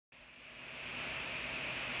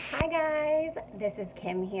This is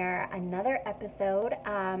Kim here, another episode.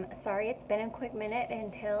 Sorry it's been a quick minute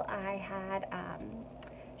until I had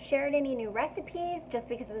shared any new recipes, just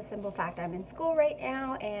because of the simple fact I'm in school right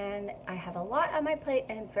now and I have a lot on my plate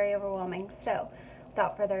and it's very overwhelming. So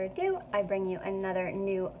without further ado, I bring you another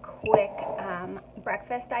new quick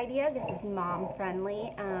breakfast idea. This is mom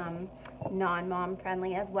friendly, non-mom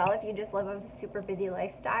friendly as well if you just live a super busy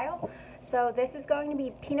lifestyle. So this is going to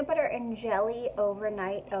be peanut butter and jelly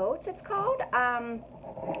overnight oats, it's called.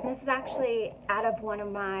 This is actually out of one of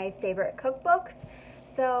my favorite cookbooks,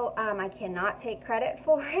 so I cannot take credit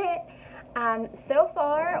for it. So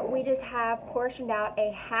far, we just have portioned out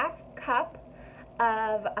a half cup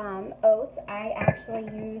of oats. I actually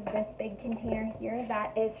use this big container here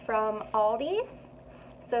that is from Aldi's,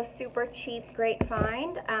 so super cheap, great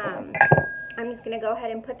find. I'm just going to go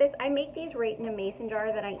ahead and put this, I make these right in a mason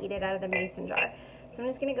jar, then I eat it out of the mason jar. So I'm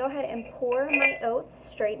just going to go ahead and pour my oats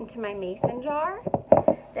straight into my mason jar.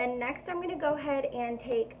 Then next I'm going to go ahead and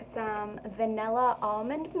take some vanilla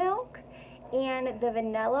almond milk. And the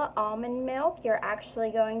vanilla almond milk, you're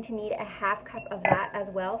actually going to need a half cup of that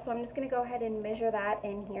as well. So I'm just going to go ahead and measure that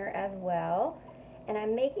in here as well. And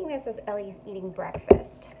I'm making this as Ellie's eating breakfast,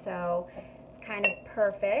 so it's kind of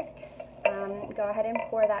perfect. Go ahead and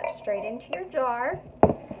pour that straight into your jar.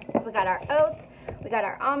 So we got our oats, we got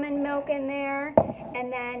our almond milk in there,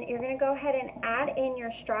 and then you're going to go ahead and add in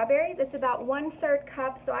your strawberries. It's about 1/3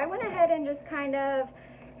 cup, so I went ahead and just kind of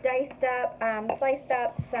sliced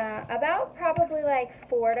up about probably like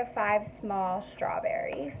 4 to 5 small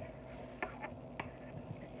strawberries.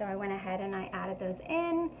 So I went ahead and I added those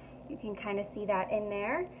in. You can kind of see that in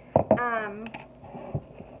there.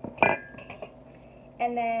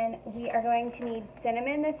 And then we are going to need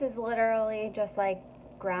cinnamon. This is literally just like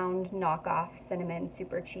ground knockoff cinnamon,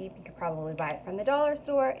 super cheap. You could probably buy it from the dollar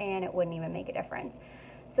store and it wouldn't even make a difference.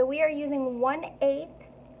 So we are using 1/8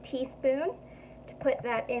 teaspoon to put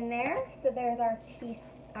that in there. So there's our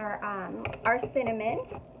cinnamon.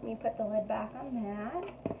 Let me put the lid back on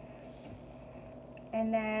that.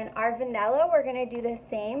 And then our vanilla, we're going to do the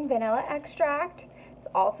same, vanilla extract. It's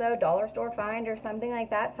also dollar store find or something like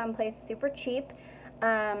that, someplace super cheap.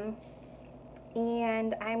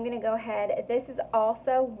 And I'm going to go ahead, this is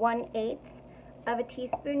also 1/8 of a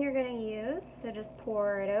teaspoon you're going to use, so just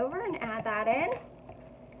pour it over and add that in.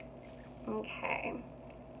 Okay.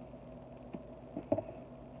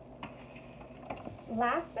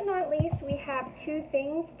 Last but not least, we have 2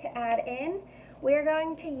 things to add in. We're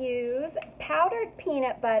going to use powdered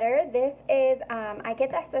peanut butter. This is, I get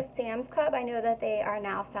this at Sam's Club. I know that they are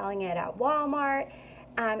now selling it at Walmart.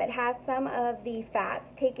 It has some of the fats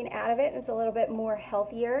taken out of it, and it's a little bit more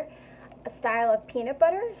healthier style of peanut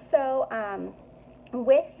butter. So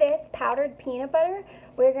with this powdered peanut butter,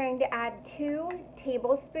 we're going to add 2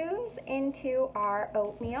 tablespoons into our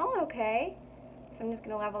oatmeal, okay? So I'm just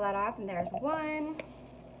going to level that off, and there's 1,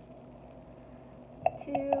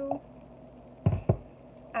 2.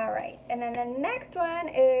 Alright, and then the next one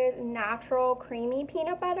is natural creamy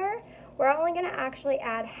peanut butter. We're only going to actually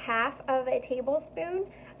add half of a tablespoon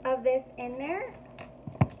of this in there.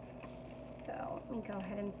 So let me go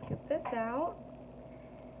ahead and scoop this out.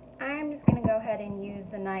 I'm just going to go ahead and use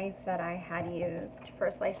the knife that I had used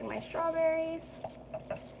for slicing my strawberries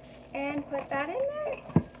and put that in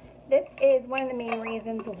there. This is one of the main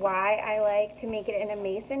reasons why I like to make it in a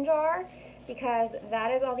mason jar, because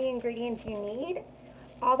that is all the ingredients you need.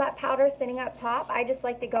 All that powder sitting up top, I just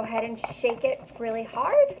like to go ahead and shake it really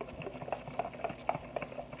hard.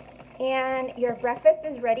 And your breakfast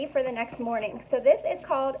is ready for the next morning. So this is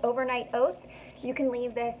called overnight oats. You can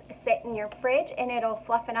leave this sit in your fridge and it'll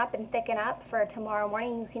fluffen up and thicken up for tomorrow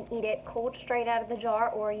morning. You can eat it cold straight out of the jar,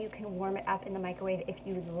 or you can warm it up in the microwave if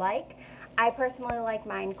you would like. I personally like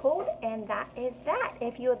mine cold, and that is that.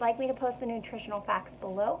 If you would like me to post the nutritional facts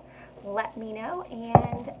below, let me know,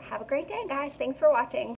 and have a great day, guys. Thanks for watching.